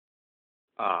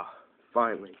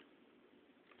Finally.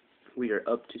 We are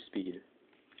up to speed.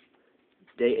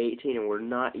 Day 18, and we're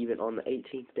not even on the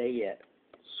 18th day yet.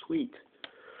 Sweet.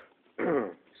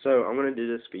 So, I'm going to do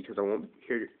this because I won't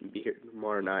be here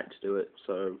tomorrow night to do it,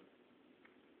 so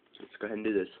let's go ahead and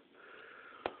do this.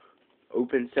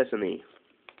 Open sesame.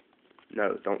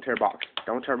 No, don't tear box.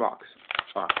 Don't tear box.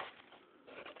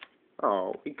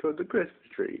 Oh, we killed the Christmas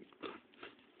tree.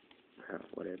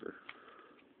 Whatever.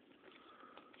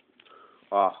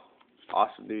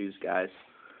 Awesome news, guys.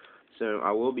 So,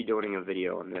 I will be doing a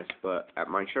video on this, but at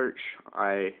my church,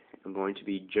 I am going to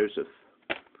be Joseph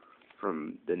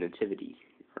from the Nativity,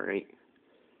 alright?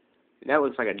 And that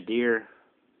looks like a deer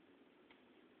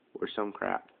or some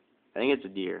crap. I think it's a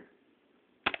deer.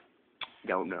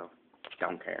 Don't know.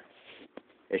 Don't care.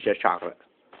 It's just chocolate.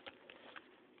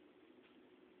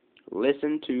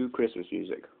 Listen to Christmas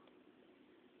music.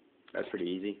 That's pretty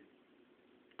easy.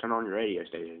 Turn on your radio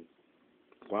station.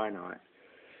 Why not?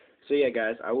 So yeah,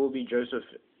 guys, I will be Joseph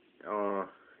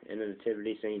in the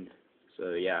nativity scene.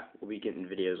 So yeah, we'll be getting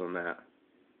videos on that.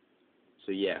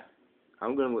 So yeah,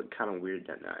 I'm gonna look kind of weird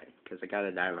that night because I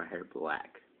gotta dye my hair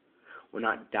black. Well,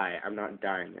 not dye it. I'm not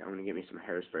dyeing it. I'm gonna get me some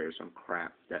hairspray or some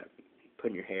crap that put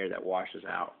in your hair that washes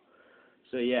out.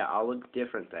 So yeah, I'll look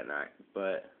different that night.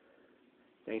 But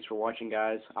thanks for watching,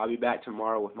 guys. I'll be back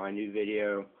tomorrow with my new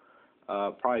video.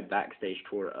 Probably backstage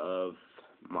tour of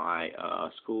my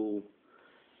school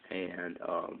and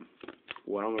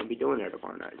what I'm going to be doing there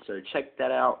tomorrow night. So check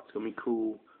that out. It's going to be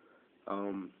cool.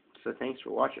 So thanks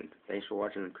for watching. Thanks for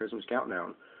watching the Christmas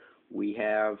Countdown. We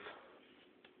have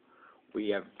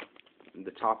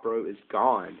the top row is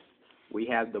gone. We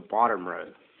have the bottom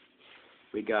row.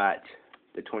 We got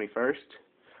the 21st,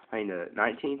 the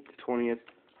 19th, the 20th.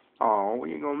 Oh,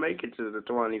 we ain't going to make it to the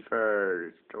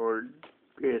 21st or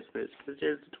Christmas because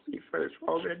there's the 21st. We're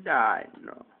all going to die.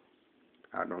 No,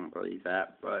 I don't believe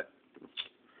that, but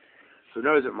who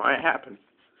knows, it might happen.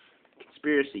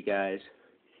 Conspiracy, guys.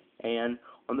 And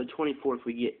on the 24th,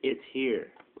 we get It's Here,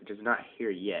 which is not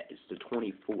here yet. It's the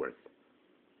 24th.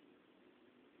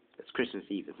 It's Christmas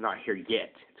Eve. It's not here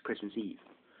yet. It's Christmas Eve.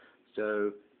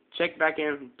 So check back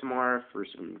in tomorrow for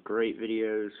some great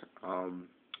videos.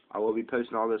 I will be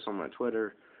posting all this on my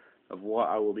Twitter of what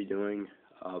I will be doing.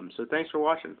 So thanks for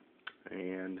watching,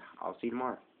 and I'll see you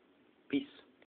tomorrow. Peace.